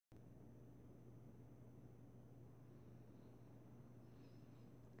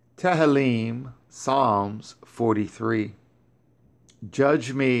Tehillim, Psalms 43.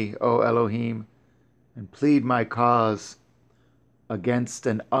 Judge me, O Elohim, and plead my cause against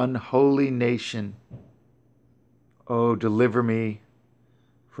an unholy nation. O deliver me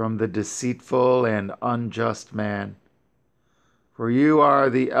from the deceitful and unjust man. For you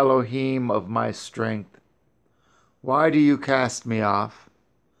are the Elohim of my strength. Why do you cast me off?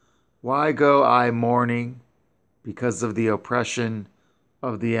 Why go I mourning because of the oppression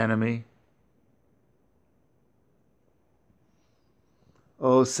of the enemy?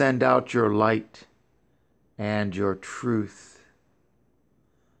 O send out your light and your truth.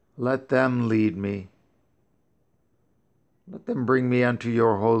 Let them lead me. Let them bring me unto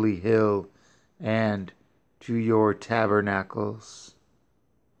your holy hill and to your tabernacles.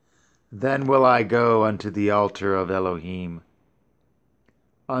 Then will I go unto the altar of Elohim,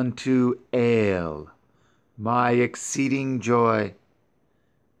 unto El, my exceeding joy.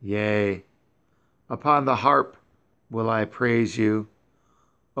 Yea, upon the harp will I praise you,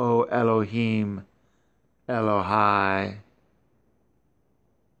 O Elohim, Elohai.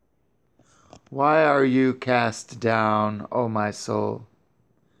 Why are you cast down, O my soul?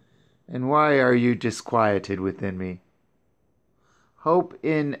 And why are you disquieted within me? Hope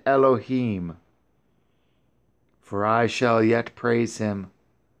in Elohim, for I shall yet praise him,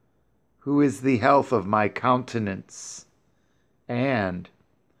 who is the health of my countenance, and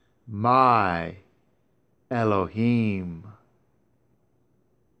my Elohim.